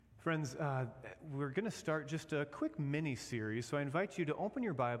Friends, we're going to start just a quick mini-series, so I invite you to open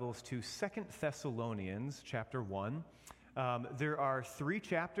your Bibles to 2 Thessalonians chapter 1. There are 3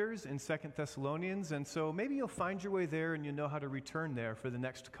 chapters in 2 Thessalonians, and so maybe you'll find your way there and you'll know how to return there for the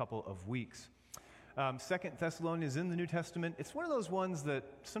next couple of weeks. 2 Thessalonians in the New Testament, it's one of those ones that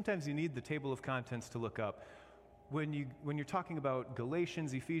sometimes you need the table of contents to look up. When you're talking about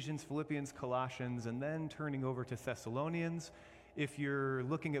Galatians, Ephesians, Philippians, Colossians, and then turning over to Thessalonians, if you're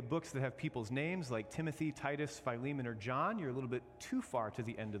looking at books that have people's names like Timothy, Titus, Philemon, or John, you're a little bit too far to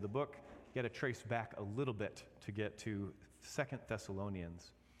the end of the book. You got to trace back a little bit to get to 2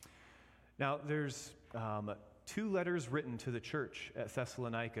 Thessalonians. Now, there's 2 letters written to the church at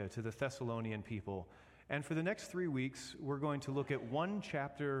Thessalonica, to the Thessalonian people. And for the next 3 weeks, we're going to look at 1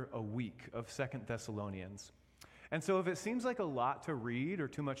 chapter a week of 2 Thessalonians. And so if it seems like a lot to read or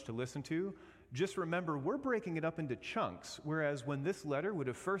too much to listen to, just remember, we're breaking it up into chunks, whereas when this letter would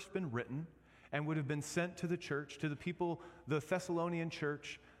have first been written and would have been sent to the church, to the people, the Thessalonian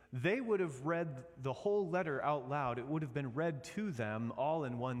church, they would have read the whole letter out loud. It would have been read to them all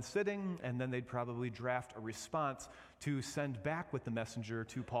in one sitting, and then they'd probably draft a response to send back with the messenger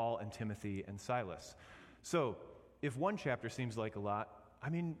to Paul and Timothy and Silas. So if 1 chapter seems like a lot,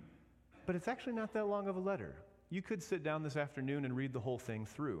 but it's actually not that long of a letter. You could sit down this afternoon and read the whole thing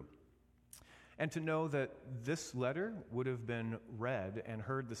through. And to know that this letter would have been read and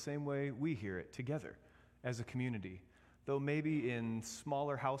heard the same way we hear it together as a community. Though maybe in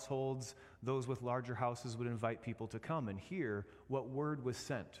smaller households, those with larger houses would invite people to come and hear what word was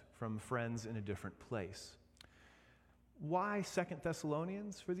sent from friends in a different place. Why 2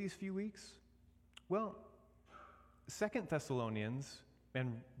 Thessalonians for these few weeks? Well, 2 Thessalonians,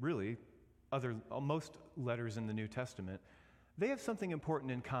 and really most letters in the New Testament, they have something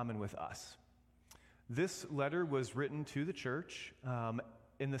important in common with us. This letter was written to the church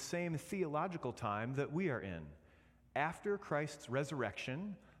in the same theological time that we are in. After Christ's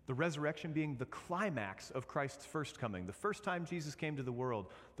resurrection, the resurrection being the climax of Christ's first coming. The first time Jesus came to the world,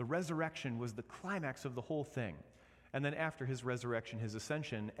 the resurrection was the climax of the whole thing. And then after his resurrection, his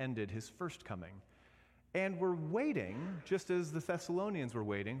ascension ended his first coming. And we're waiting, just as the Thessalonians were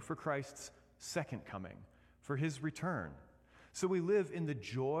waiting, for Christ's second coming, for his return. So we live in the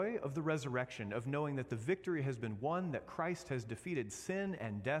joy of the resurrection, of knowing that the victory has been won, that Christ has defeated sin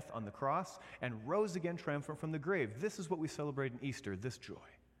and death on the cross and rose again triumphant from the grave. This is what we celebrate in Easter, this joy.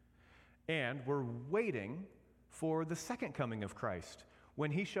 And we're waiting for the second coming of Christ,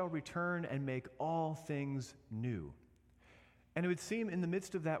 when he shall return and make all things new. And it would seem in the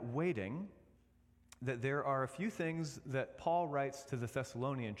midst of that waiting that there are a few things that Paul writes to the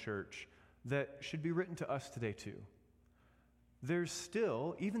Thessalonian church that should be written to us today too. There's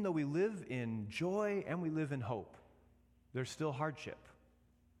still, even though we live in joy and we live in hope, there's still hardship.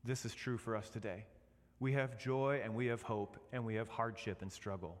 This is true for us today. We have joy and we have hope and we have hardship and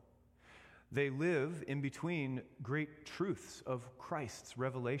struggle. They live in between great truths of Christ's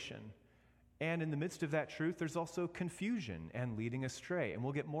revelation. And in the midst of that truth, there's also confusion and leading astray. And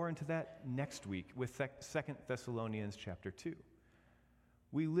we'll get more into that next week with 2 Thessalonians chapter 2.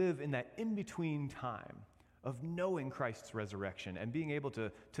 We live in that in-between time of knowing Christ's resurrection and being able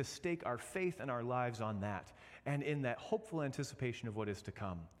to stake our faith and our lives on that, and in that hopeful anticipation of what is to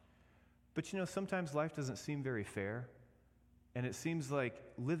come. But sometimes life doesn't seem very fair, and it seems like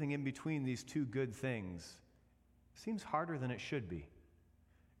living in between these two good things seems harder than it should be.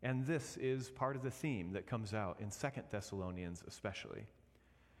 And this is part of the theme that comes out in 2 Thessalonians especially.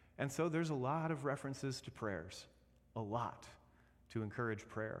 And so there's a lot of references to prayers, a lot to encourage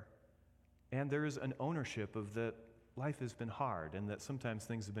prayer. And there is an ownership of that life has been hard and that sometimes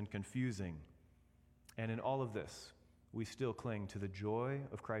things have been confusing. And in all of this, we still cling to the joy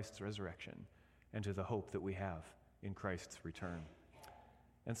of Christ's resurrection and to the hope that we have in Christ's return.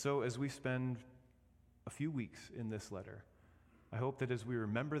 And so as we spend a few weeks in this letter, I hope that as we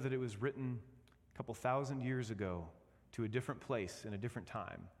remember that it was written a couple thousand years ago to a different place in a different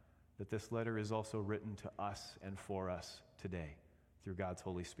time, that this letter is also written to us and for us today through God's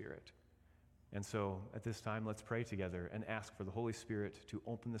Holy Spirit. And so at this time, let's pray together and ask for the Holy Spirit to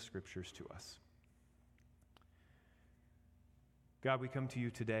open the Scriptures to us. God, we come to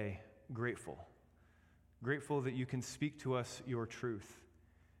you today grateful that you can speak to us your truth,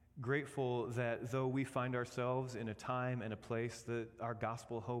 grateful that though we find ourselves in a time and a place, that our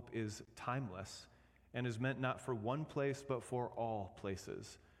gospel hope is timeless and is meant not for one place but for all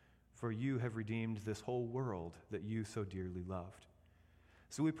places, for you have redeemed this whole world that you so dearly loved.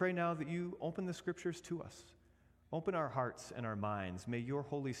 So we pray now that you open the Scriptures to us. Open our hearts and our minds. May your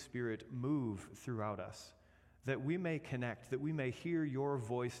Holy Spirit move throughout us, that we may connect, that we may hear your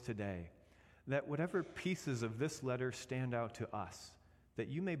voice today, that whatever pieces of this letter stand out to us, that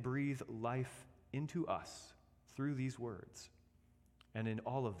you may breathe life into us through these words. And in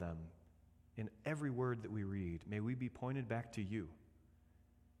all of them, in every word that we read, may we be pointed back to you.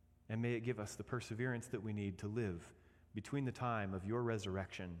 And may it give us the perseverance that we need to live between the time of your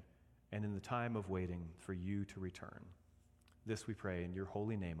resurrection and in the time of waiting for you to return. This we pray in your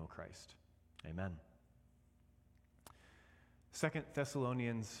holy name, O Christ. Amen. 2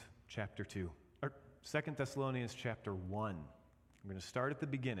 Thessalonians chapter 2, or 2 Thessalonians chapter 1. I'm going to start at the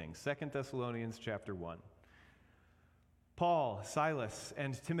beginning, 2 Thessalonians chapter 1. Paul, Silas,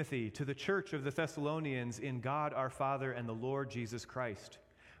 and Timothy, to the church of the Thessalonians in God our Father and the Lord Jesus Christ.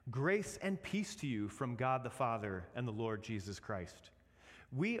 Grace and peace to you from God the Father and the Lord Jesus Christ.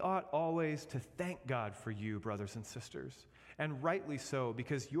 We ought always to thank God for you, brothers and sisters, and rightly so,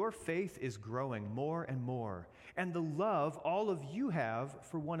 because your faith is growing more and more, and the love all of you have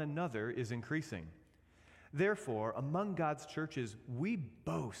for one another is increasing. Therefore, among God's churches, we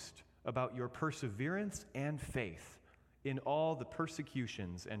boast about your perseverance and faith in all the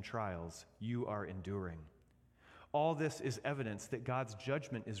persecutions and trials you are enduring. All this is evidence that God's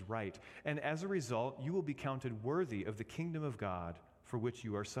judgment is right, and as a result, you will be counted worthy of the kingdom of God for which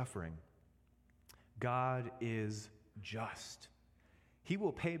you are suffering. God is just. He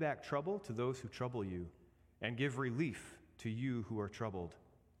will pay back trouble to those who trouble you, and give relief to you who are troubled,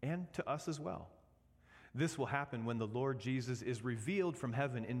 and to us as well. This will happen when the Lord Jesus is revealed from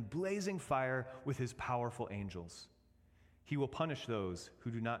heaven in blazing fire with his powerful angels. He will punish those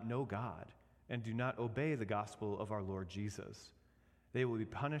who do not know God and do not obey the gospel of our Lord Jesus. They will be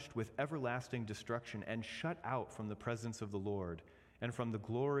punished with everlasting destruction and shut out from the presence of the Lord and from the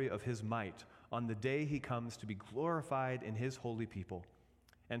glory of his might on the day he comes to be glorified in his holy people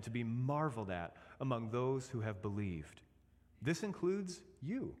and to be marveled at among those who have believed. This includes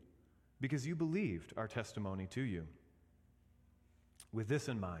you, because you believed our testimony to you. With this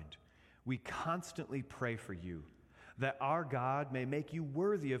in mind, we constantly pray for you, that our God may make you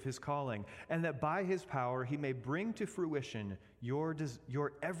worthy of his calling, and that by his power he may bring to fruition your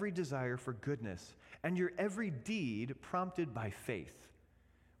every desire for goodness and your every deed prompted by faith.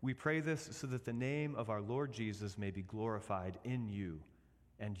 We pray this so that the name of our Lord Jesus may be glorified in you,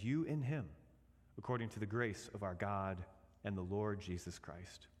 and you in him, according to the grace of our God and the Lord Jesus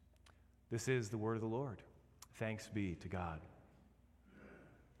Christ. This is the word of the Lord. Thanks be to God.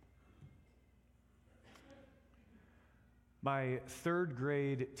 My third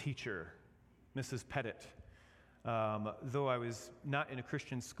grade teacher, Mrs. Pettit, though I was not in a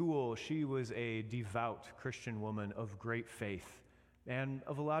Christian school, she was a devout Christian woman of great faith and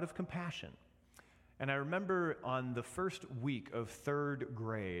of a lot of compassion. And I remember on the first week of third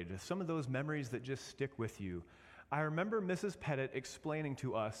grade, some of those memories that just stick with you. I remember Mrs. Pettit explaining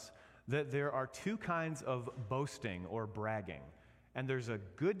to us that there are two kinds of boasting or bragging, and there's a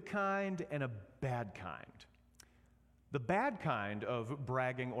good kind and a bad kind. The bad kind of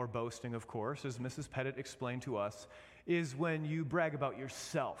bragging or boasting, of course, as Mrs. Pettit explained to us, is when you brag about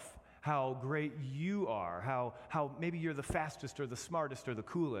yourself, how great you are, how maybe you're the fastest or the smartest or the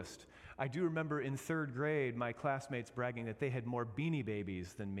coolest. I do remember in third grade, my classmates bragging that they had more Beanie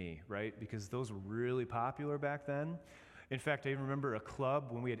Babies than me, right? Because those were really popular back then. In fact, I even remember a club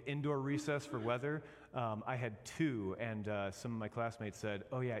when we had indoor recess for weather. I had two, and some of my classmates said,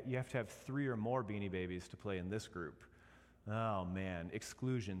 oh yeah, you have to have 3 or more Beanie Babies to play in this group. Oh man,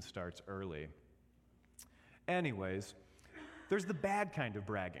 exclusion starts early. Anyways, there's the bad kind of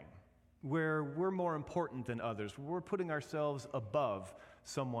bragging, where we're more important than others, where we're putting ourselves above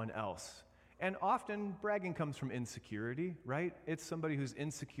someone else. And often bragging comes from insecurity, right? It's somebody who's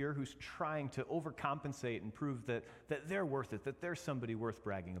insecure, who's trying to overcompensate and prove that they're worth it, that they're somebody worth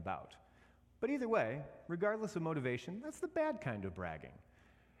bragging about. But either way, regardless of motivation, that's the bad kind of bragging.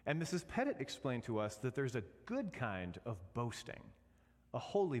 And Mrs. Pettit explained to us that there's a good kind of boasting, a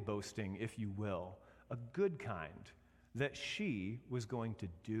holy boasting, if you will, a good kind that she was going to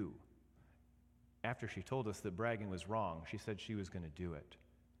do. After she told us that bragging was wrong, she said she was going to do it.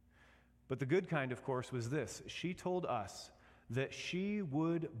 But the good kind, of course, was this. She told us that she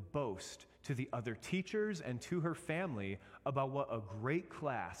would boast to the other teachers and to her family about what a great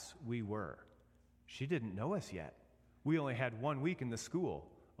class we were. She didn't know us yet. We only had 1 week in the school.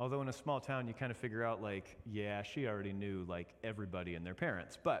 Although in a small town, you kind of figure out, yeah, she already knew, everybody and their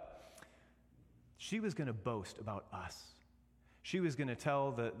parents. But she was going to boast about us. She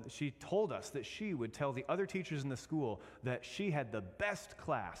told us that she would tell the other teachers in the school that she had the best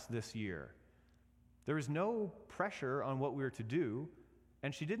class this year. There was no pressure on what we were to do,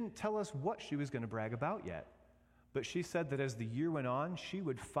 and she didn't tell us what she was going to brag about yet. But she said that as the year went on, she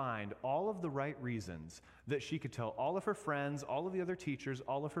would find all of the right reasons that she could tell all of her friends, all of the other teachers,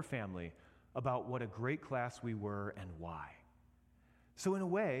 all of her family about what a great class we were and why. So in a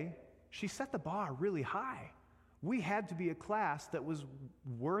way, she set the bar really high. We had to be a class that was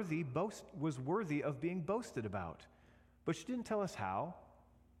worthy of being boasted about. But she didn't tell us how.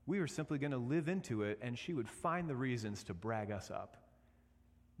 We were simply going to live into it, and she would find the reasons to brag us up.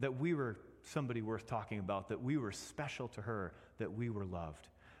 That we were somebody worth talking about, that we were special to her, that we were loved.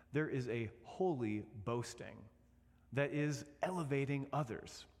 There is a holy boasting that is elevating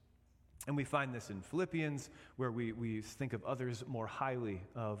others. And we find this in Philippians, where we think of others more highly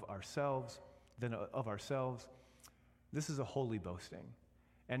of ourselves than of ourselves. This is a holy boasting.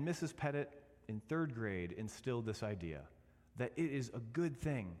 And Mrs. Pettit, in 3rd grade, instilled this idea that it is a good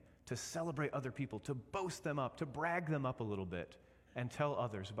thing to celebrate other people, to boast them up, to brag them up a little bit, and tell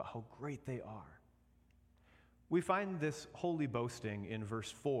others about how great they are. We find this holy boasting in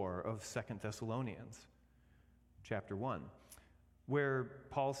verse 4 of 2 Thessalonians, chapter 1, where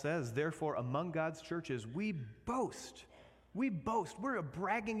Paul says, "Therefore, among God's churches, we boast. We boast. We're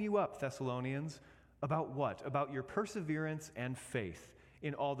bragging you up, Thessalonians, about what? About your perseverance and faith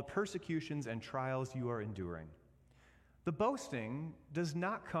in all the persecutions and trials you are enduring." The boasting does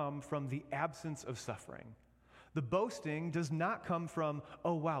not come from the absence of suffering. The boasting does not come from,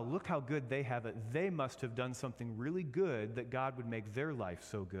 oh, wow, look how good they have it. They must have done something really good that God would make their life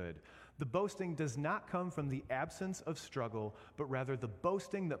so good. The boasting does not come from the absence of struggle, but rather the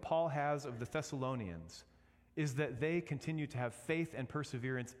boasting that Paul has of the Thessalonians is that they continue to have faith and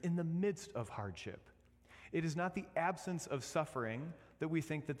perseverance in the midst of hardship. It is not the absence of suffering that we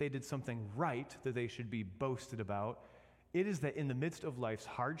think that they did something right that they should be boasted about. It is that in the midst of life's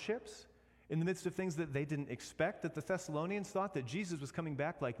hardships, in the midst of things that they didn't expect, that the Thessalonians thought that Jesus was coming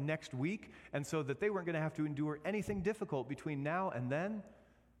back like next week, and so that they weren't going to have to endure anything difficult between now and then,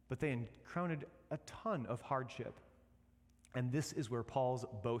 but they encountered a ton of hardship. And this is where Paul's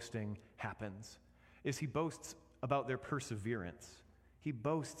boasting happens, is he boasts about their perseverance. He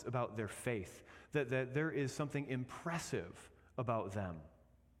boasts about their faith, that there is something impressive about them.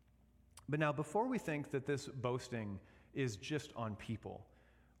 But now, before we think that this boasting is just on people,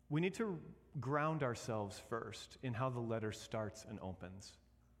 we need to ground ourselves first in how the letter starts and opens.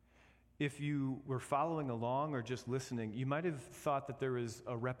 If you were following along or just listening, you might have thought that there was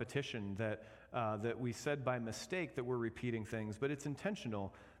a repetition that we said by mistake, that we're repeating things, but it's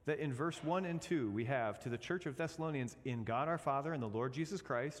intentional. That in verse 1 and 2 we have, "To the church of Thessalonians, in God our Father and the Lord Jesus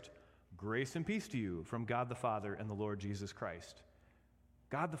Christ, grace and peace to you from God the Father and the Lord Jesus Christ."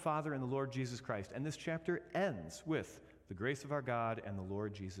 God the Father and the Lord Jesus Christ. And this chapter ends with the grace of our God and the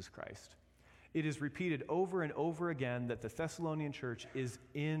Lord Jesus Christ. It is repeated over and over again that the Thessalonian church is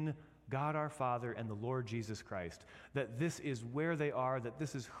in God our Father and the Lord Jesus Christ, that this is where they are, that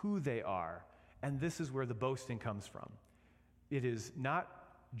this is who they are, and this is where the boasting comes from. It is not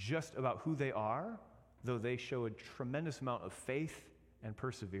just about who they are, though they show a tremendous amount of faith and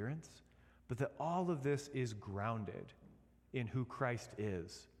perseverance, but that all of this is grounded in who Christ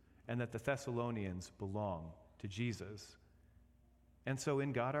is, and that the Thessalonians belong to Jesus. And so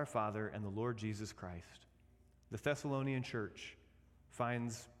in God our Father and the Lord Jesus Christ, the Thessalonian church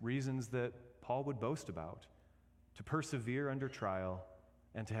finds reasons that Paul would boast about, to persevere under trial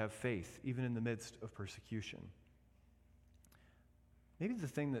and to have faith even in the midst of persecution. Maybe the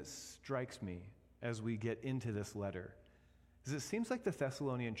thing that strikes me as we get into this letter is it seems like the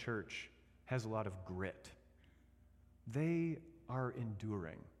Thessalonian church has a lot of grit. They are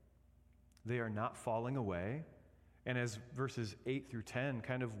enduring. They are not falling away. And as verses 8 through 10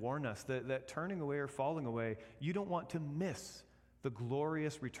 kind of warn us, that turning away or falling away, you don't want to miss the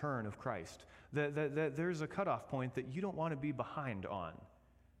glorious return of Christ. That there's a cutoff point that you don't want to be behind on.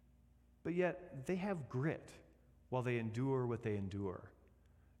 But yet, they have grit while they endure what they endure.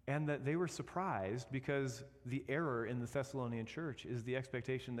 And that they were surprised because the error in the Thessalonian church is the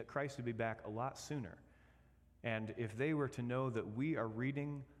expectation that Christ would be back a lot sooner. And if they were to know that we are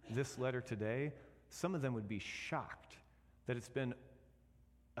reading this letter today, some of them would be shocked that it's been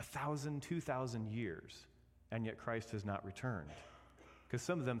 1,000, 2,000 years, and yet Christ has not returned. Because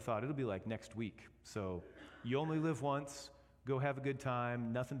some of them thought it'll be like next week. So you only live once, go have a good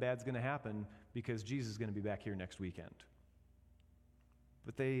time, nothing bad's going to happen because Jesus is going to be back here next weekend.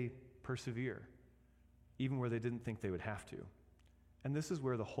 But they persevere, even where they didn't think they would have to. And this is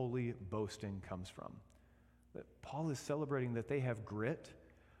where the holy boasting comes from. That Paul is celebrating that they have grit,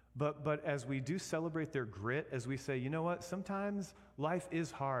 but as we do celebrate their grit, as we say, you know what, sometimes life is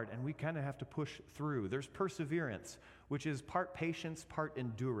hard and we kind of have to push through. There's perseverance, which is part patience, part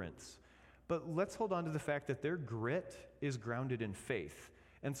endurance. But let's hold on to the fact that their grit is grounded in faith.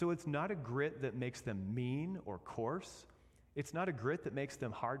 And so it's not a grit that makes them mean or coarse. It's not a grit that makes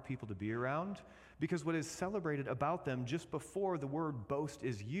them hard people to be around, because what is celebrated about them just before the word boast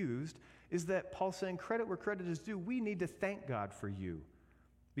is used is that Paul's saying, credit where credit is due. We need to thank God for you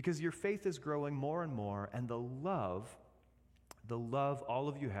because your faith is growing more and more, and the love all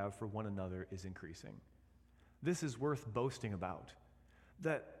of you have for one another is increasing. This is worth boasting about.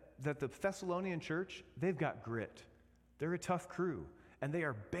 That the Thessalonian church, they've got grit. They're a tough crew. And they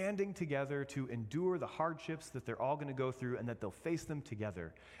are banding together to endure the hardships that they're all going to go through, and that they'll face them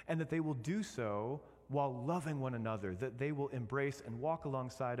together. And that they will do so while loving one another, that they will embrace and walk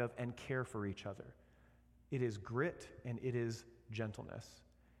alongside of and care for each other. It is grit and it is gentleness.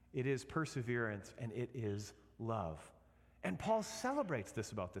 It is perseverance and it is love. And Paul celebrates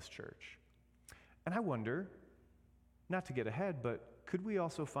this about this church. And I wonder, not to get ahead, but could we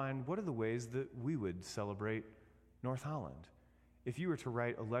also find what are the ways that we would celebrate North Holland? If you were to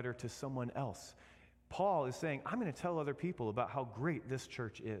write a letter to someone else, Paul is saying, I'm going to tell other people about how great this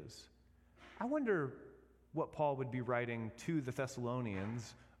church is. I wonder what Paul would be writing to the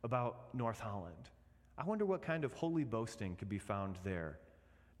Thessalonians about North Holland. I wonder what kind of holy boasting could be found there.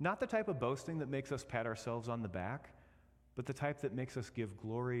 Not the type of boasting that makes us pat ourselves on the back, but the type that makes us give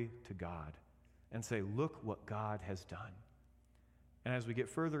glory to God and say, look what God has done. And as we get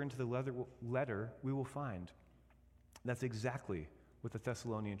further into the letter, we will find that's exactly what the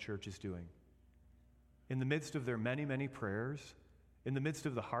Thessalonian church is doing. In the midst of their many, many prayers, in the midst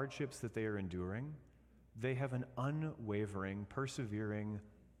of the hardships that they are enduring, they have an unwavering, persevering,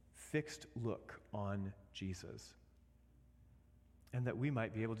 fixed look on Jesus. And that we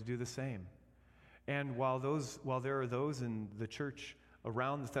might be able to do the same. And while there are those in the church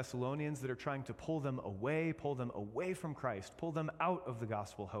around the Thessalonians that are trying to pull them away from Christ, pull them out of the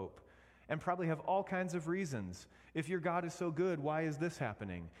gospel hope, and probably have all kinds of reasons. If your God is so good, why is this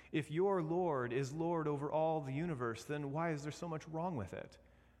happening? If your Lord is Lord over all the universe, then why is there so much wrong with it?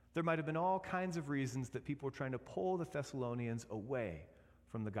 There might have been all kinds of reasons that people were trying to pull the Thessalonians away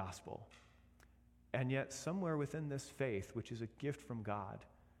from the gospel. And yet, somewhere within this faith, which is a gift from God,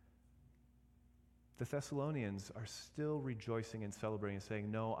 the Thessalonians are still rejoicing and celebrating and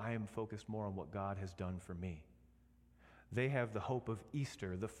saying, no, I am focused more on what God has done for me. They have the hope of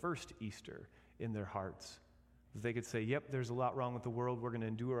Easter, the first Easter, in their hearts. They could say, yep, there's a lot wrong with the world. We're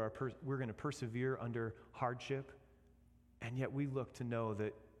going to we're going to persevere under hardship. And yet we look to know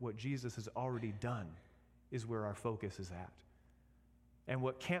that what Jesus has already done is where our focus is at. And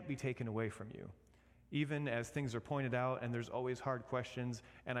what can't be taken away from you. Even as things are pointed out, and there's always hard questions,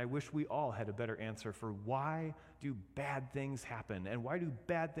 and I wish we all had a better answer for why do bad things happen, and why do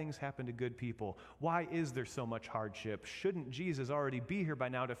bad things happen to good people? Why is there so much hardship? Shouldn't Jesus already be here by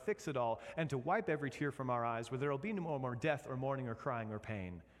now to fix it all and to wipe every tear from our eyes, where there will be no more death or mourning or crying or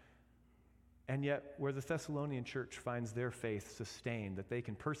pain? And yet, where the Thessalonian church finds their faith sustained, that they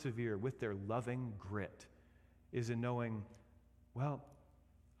can persevere with their loving grit, is in knowing, well,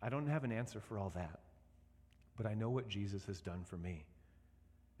 I don't have an answer for all that. But I know what Jesus has done for me.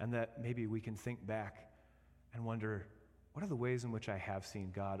 And that maybe we can think back and wonder, what are the ways in which I have seen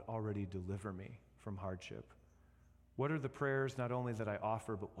God already deliver me from hardship? What are the prayers not only that I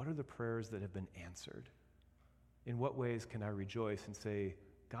offer, but what are the prayers that have been answered? In what ways can I rejoice and say,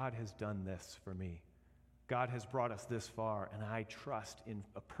 God has done this for me. God has brought us this far, and I trust in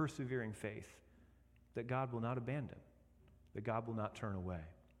a persevering faith that God will not abandon, that God will not turn away.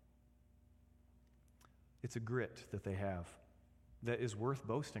 It's a grit that they have that is worth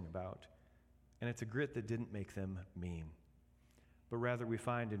boasting about. And it's a grit that didn't make them mean. But rather we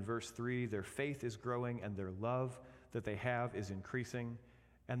find in verse 3, their faith is growing and their love that they have is increasing.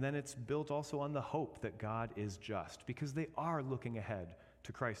 And then it's built also on the hope that God is just, because they are looking ahead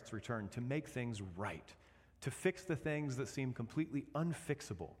to Christ's return to make things right, to fix the things that seem completely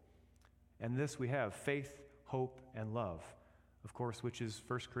unfixable. And this we have faith, hope, and love. Of course, which is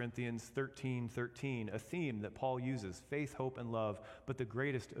 1 Corinthians 13:13, a theme that Paul uses, faith, hope, and love, but the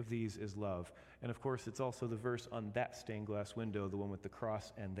greatest of these is love. And of course, it's also the verse on that stained glass window, the one with the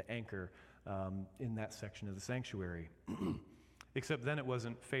cross and the anchor in that section of the sanctuary. Except then it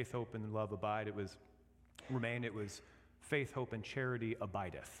wasn't faith, hope, and love abide, it was faith, hope, and charity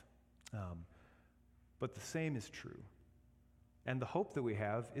abideth. But the same is true. And the hope that we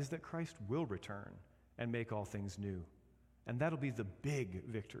have is that Christ will return and make all things new. And that'll be the big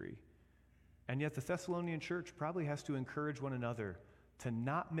victory. And yet the Thessalonian church probably has to encourage one another to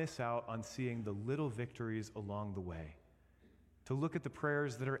not miss out on seeing the little victories along the way, to look at the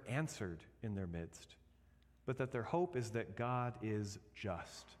prayers that are answered in their midst, but that their hope is that God is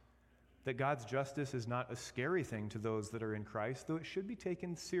just, that God's justice is not a scary thing to those that are in Christ, though it should be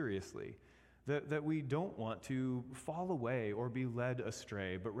taken seriously, that we don't want to fall away or be led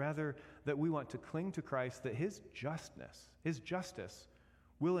astray, but rather that we want to cling to Christ, that his justice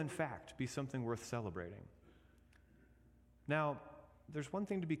will in fact be something worth celebrating. Now, there's one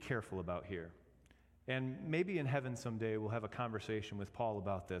thing to be careful about here. And maybe in heaven someday we'll have a conversation with Paul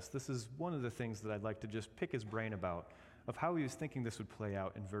about this. This is one of the things that I'd like to just pick his brain about, of how he was thinking this would play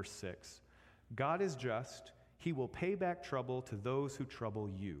out in verse 6. God is just. He will pay back trouble to those who trouble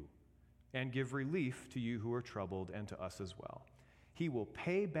you, and give relief to you who are troubled, and to us as well. He will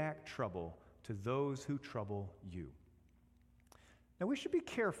pay back trouble to those who trouble you. Now, we should be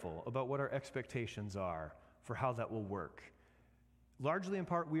careful about what our expectations are for how that will work. Largely in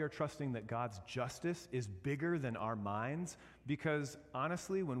part, we are trusting that God's justice is bigger than our minds, because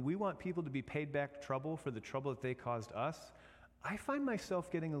honestly, when we want people to be paid back trouble for the trouble that they caused us, I find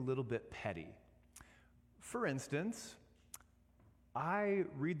myself getting a little bit petty. For instance, I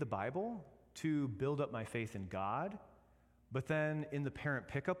read the Bible to build up my faith in God, but then in the parent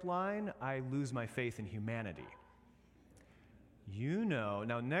pickup line, I lose my faith in humanity.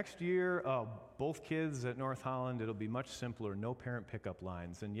 Now next year, both kids at North Holland, it'll be much simpler, no parent pickup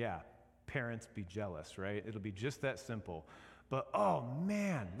lines. And yeah, parents be jealous, right? It'll be just that simple. But oh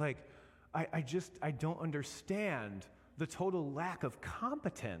man, I don't understand the total lack of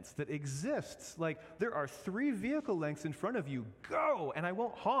competence that exists. There are 3 vehicle lengths in front of you, go! And I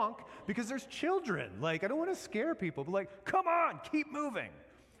won't honk because there's children. I don't want to scare people, but come on, keep moving.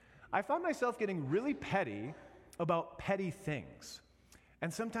 I find myself getting really petty about petty things.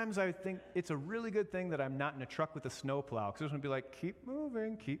 And sometimes I think it's a really good thing that I'm not in a truck with a snowplow, because I just want to be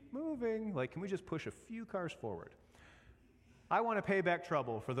keep moving. Can we just push a few cars forward? I want to pay back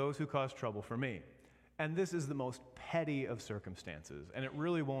trouble for those who cause trouble for me. And this is the most petty of circumstances, and it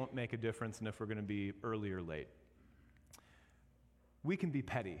really won't make a difference if we're going to be early or late. We can be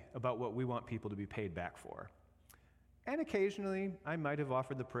petty about what we want people to be paid back for. And occasionally, I might have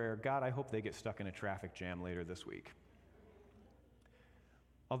offered the prayer, God, I hope they get stuck in a traffic jam later this week.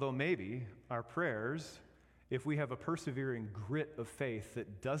 Although maybe our prayers, if we have a persevering grit of faith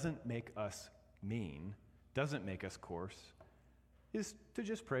that doesn't make us mean, doesn't make us coarse, is to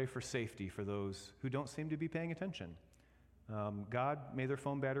just pray for safety for those who don't seem to be paying attention. God, may their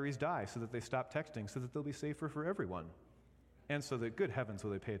phone batteries die so that they stop texting, so that they'll be safer for everyone. And so that, good heavens,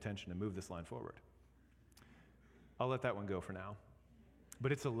 will they pay attention and move this line forward. I'll let that one go for now.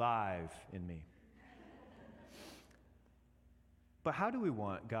 But it's alive in me. But how do we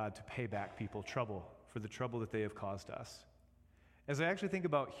want God to pay back people trouble for the trouble that they have caused us? As I actually think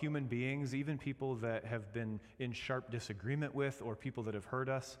about human beings, even people that have been in sharp disagreement with or people that have hurt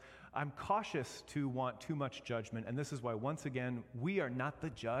us, I'm cautious to want too much judgment. And this is why, once again, we are not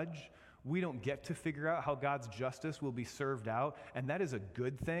the judge. We don't get to figure out how God's justice will be served out. And that is a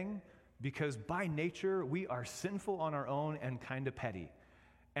good thing, because by nature, we are sinful on our own and kind of petty.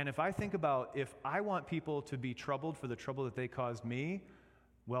 And if I think about if I want people to be troubled for the trouble that they caused me,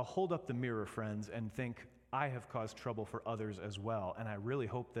 well, hold up the mirror, friends, and think, I have caused trouble for others as well. And I really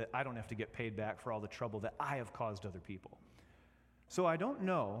hope that I don't have to get paid back for all the trouble that I have caused other people. So I don't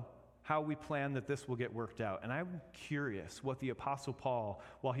know how we plan that this will get worked out. And I'm curious what the Apostle Paul,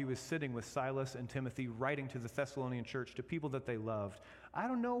 while he was sitting with Silas and Timothy, writing to the Thessalonian church, to people that they loved, I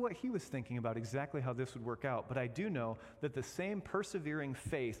don't know what he was thinking about exactly how this would work out, but I do know that the same persevering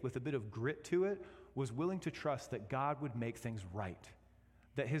faith with a bit of grit to it was willing to trust that God would make things right,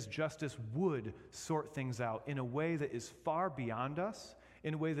 that his justice would sort things out in a way that is far beyond us,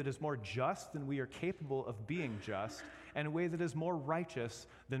 in a way that is more just than we are capable of being just, and a way that is more righteous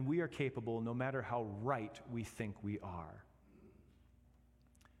than we are capable, no matter how right we think we are.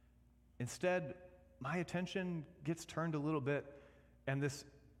 Instead, my attention gets turned a little bit, and this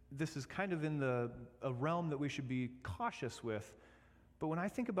is kind of in a realm that we should be cautious with. But when I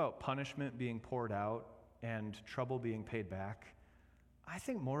think about punishment being poured out and trouble being paid back, I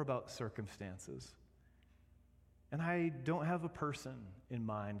think more about circumstances. And I don't have a person in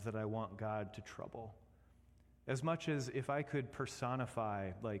mind that I want God to trouble. As much as if I could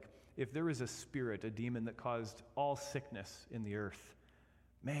personify, if there was a spirit, a demon that caused all sickness in the earth,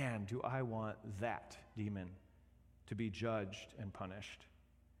 man, do I want that demon to be judged and punished.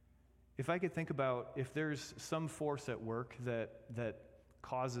 If I could think about if there's some force at work that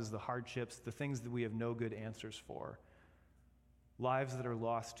causes the hardships, the things that we have no good answers for, lives that are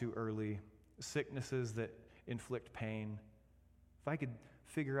lost too early, sicknesses that inflict pain, if I could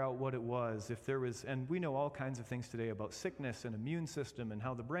figure out what it was, if there was, and we know all kinds of things today about sickness and immune system and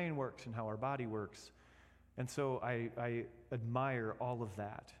how the brain works and how our body works. And so I admire all of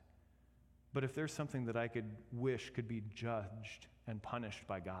that. But if there's something that I could wish could be judged and punished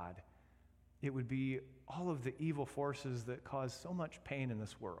by God, it would be all of the evil forces that cause so much pain in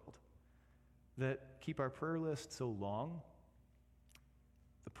this world, that keep our prayer list so long,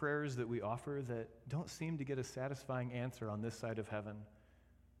 the prayers that we offer that don't seem to get a satisfying answer on this side of heaven.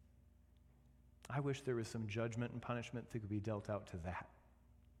 I wish there was some judgment and punishment that could be dealt out to that.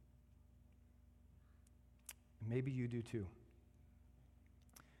 Maybe you do too.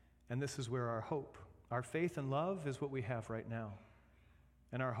 And this is where our hope, our faith and love is what we have right now.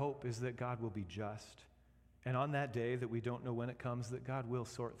 And our hope is that God will be just. And on that day that we don't know when it comes, that God will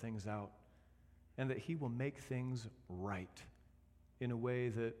sort things out. And that he will make things right in a way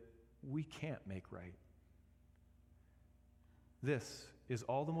that we can't make right. This is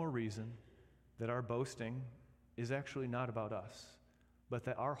all the more reason that our boasting is actually not about us, but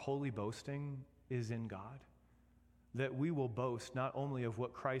that our holy boasting is in God. That we will boast not only of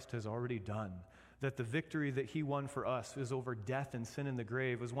what Christ has already done, that the victory that he won for us is over death and sin in the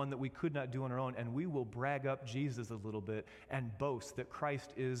grave was one that we could not do on our own, and we will brag up Jesus a little bit and boast that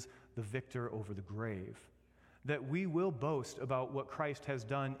Christ is the victor over the grave. That we will boast about what Christ has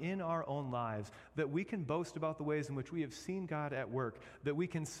done in our own lives, that we can boast about the ways in which we have seen God at work, that we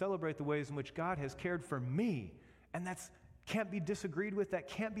can celebrate the ways in which God has cared for me, and that's can't be disagreed with, that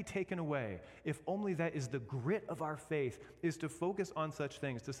can't be taken away. If only that is the grit of our faith, is to focus on such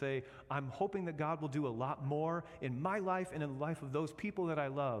things, to say, I'm hoping that God will do a lot more in my life and in the life of those people that I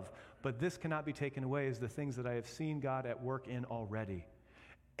love, but this cannot be taken away as the things that I have seen God at work in already.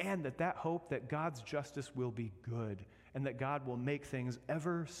 And that hope that God's justice will be good and that God will make things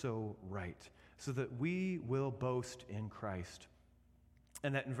ever so right, so that we will boast in Christ.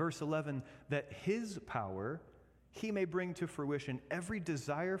 And that in verse 11, that his power he may bring to fruition every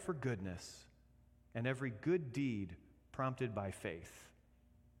desire for goodness and every good deed prompted by faith.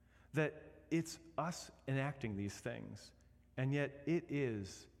 That it's us enacting these things, and yet it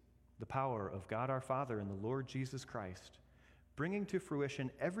is the power of God our Father and the Lord Jesus Christ bringing to fruition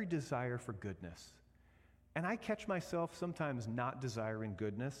every desire for goodness. And I catch myself sometimes not desiring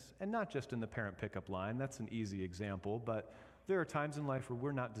goodness, and not just in the parent pickup line. That's an easy example, but there are times in life where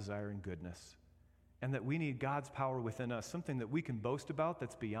we're not desiring goodness. And that we need God's power within us, something that we can boast about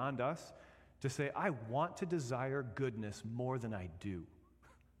that's beyond us, to say, I want to desire goodness more than I do.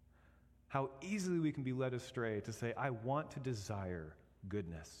 How easily we can be led astray to say, I want to desire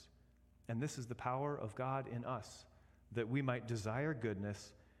goodness. And this is the power of God in us, that we might desire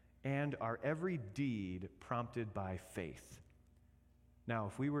goodness and our every deed prompted by faith. Now,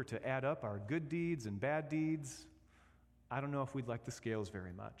 if we were to add up our good deeds and bad deeds, I don't know if we'd like the scales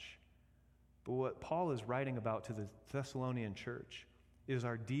very much. But what Paul is writing about to the Thessalonian church is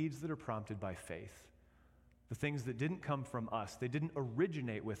our deeds that are prompted by faith. The things that didn't come from us, they didn't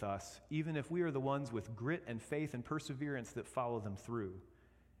originate with us, even if we are the ones with grit and faith and perseverance that follow them through.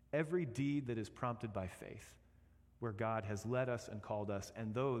 Every deed that is prompted by faith, where God has led us and called us,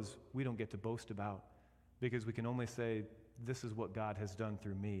 and those we don't get to boast about, because we can only say, this is what God has done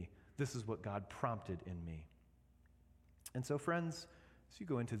through me. This is what God prompted in me. And so, friends, as you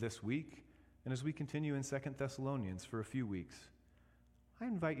go into this week, and as we continue in 2 Thessalonians for a few weeks, I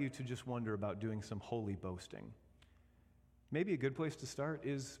invite you to just wonder about doing some holy boasting. Maybe a good place to start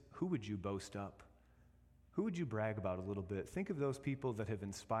is, who would you boast up? Who would you brag about a little bit? Think of those people that have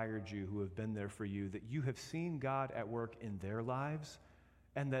inspired you, who have been there for you, that you have seen God at work in their lives,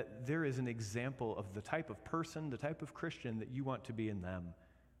 and that there is an example of the type of person, the type of Christian that you want to be in them.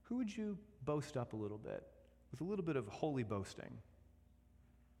 Who would you boast up a little bit, with a little bit of holy boasting?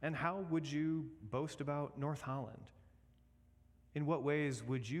 And how would you boast about North Holland? In what ways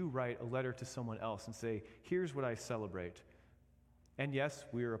would you write a letter to someone else and say, here's what I celebrate? And yes,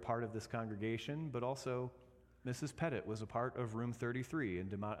 we are a part of this congregation, but also Mrs. Pettit was a part of room 33 in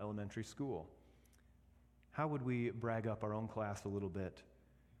DeMont Elementary School. How would we brag up our own class a little bit?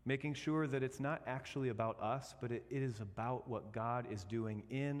 Making sure that it's not actually about us, but it is about what God is doing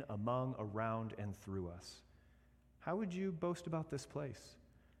in, among, around, and through us. How would you boast about this place?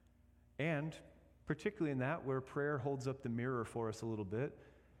 And particularly in that, where prayer holds up the mirror for us a little bit,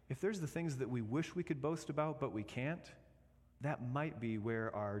 if there's the things that we wish we could boast about but we can't, that might be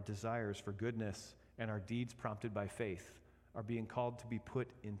where our desires for goodness and our deeds prompted by faith are being called to be put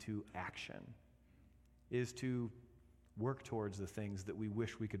into action, is to work towards the things that we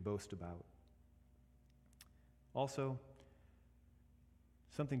wish we could boast about. Also,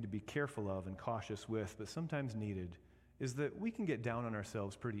 something to be careful of and cautious with, but sometimes needed, is that we can get down on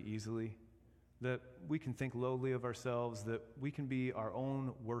ourselves pretty easily, that we can think lowly of ourselves, that we can be our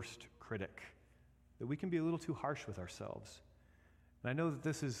own worst critic, that we can be a little too harsh with ourselves. And I know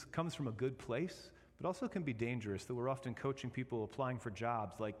that comes from a good place, but also can be dangerous, that we're often coaching people applying for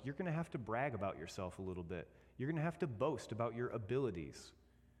jobs like, you're going to have to brag about yourself a little bit. You're going to have to boast about your abilities.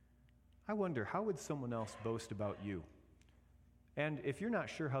 I wonder, how would someone else boast about you? And if you're not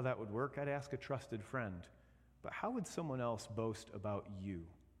sure how that would work, I'd ask a trusted friend. But how would someone else boast about you?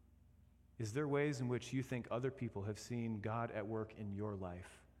 Is there ways in which you think other people have seen God at work in your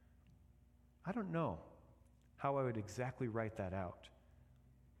life? I don't know how I would exactly write that out.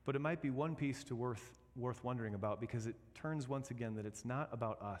 But it might be one piece worth wondering about, because it turns once again that it's not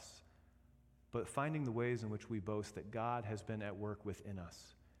about us, but finding the ways in which we boast that God has been at work within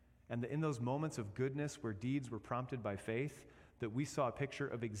us. And that in those moments of goodness where deeds were prompted by faith, that we saw a picture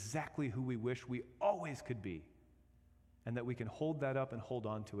of exactly who we wish we always could be. And that we can hold that up and hold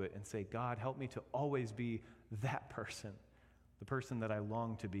on to it and say, God, help me to always be that person, the person that I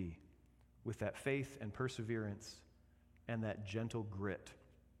long to be, with that faith and perseverance and that gentle grit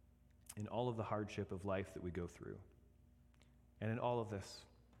in all of the hardship of life that we go through. And in all of this,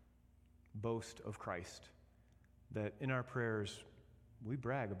 boast of Christ, that in our prayers we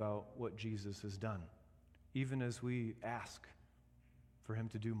brag about what Jesus has done, even as we ask for him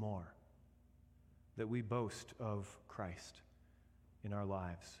to do more, that we boast of Christ in our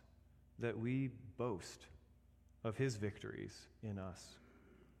lives, that we boast of his victories in us,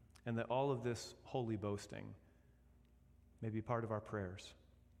 and that all of this holy boasting may be part of our prayers,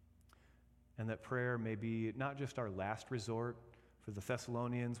 and that prayer may be not just our last resort. For the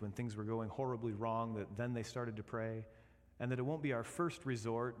Thessalonians, when things were going horribly wrong, that then they started to pray, and that it won't be our first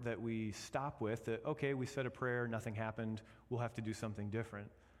resort that we stop with, that, okay, we said a prayer, nothing happened, we'll have to do something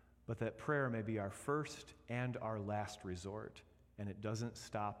different, but that prayer may be our first and our last resort, and it doesn't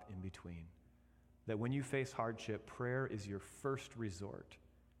stop in between. That when you face hardship, prayer is your first resort,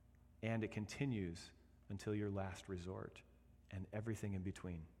 and it continues until your last resort, and everything in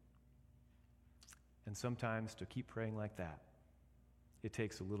between. And sometimes to keep praying like that, it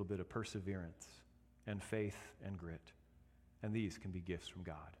takes a little bit of perseverance and faith and grit. And these can be gifts from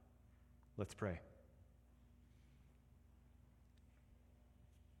God. Let's pray.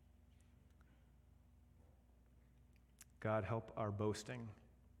 God, help our boasting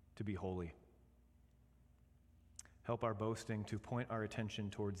to be holy. Help our boasting to point our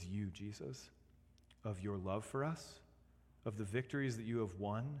attention towards you, Jesus, of your love for us, of the victories that you have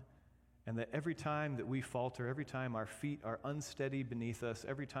won, and that every time that we falter, every time our feet are unsteady beneath us,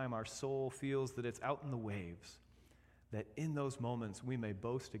 every time our soul feels that it's out in the waves, that in those moments we may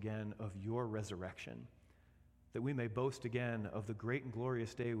boast again of your resurrection, that we may boast again of the great and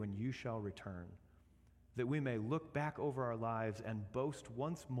glorious day when you shall return, that we may look back over our lives and boast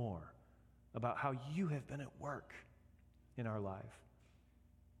once more about how you have been at work in our life,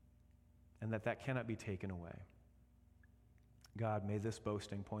 and that cannot be taken away. God, may this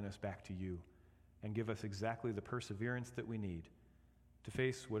boasting point us back to you and give us exactly the perseverance that we need to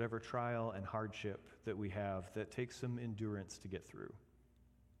face whatever trial and hardship that we have that takes some endurance to get through.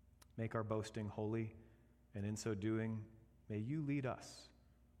 Make our boasting holy, and in so doing, may you lead us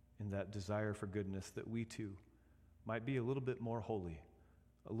in that desire for goodness, that we too might be a little bit more holy,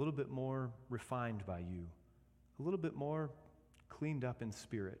 a little bit more refined by you, a little bit more cleaned up in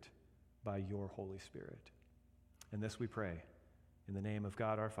spirit by your Holy Spirit. And this we pray in the name of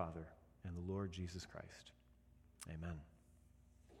God our Father and the Lord Jesus Christ. Amen.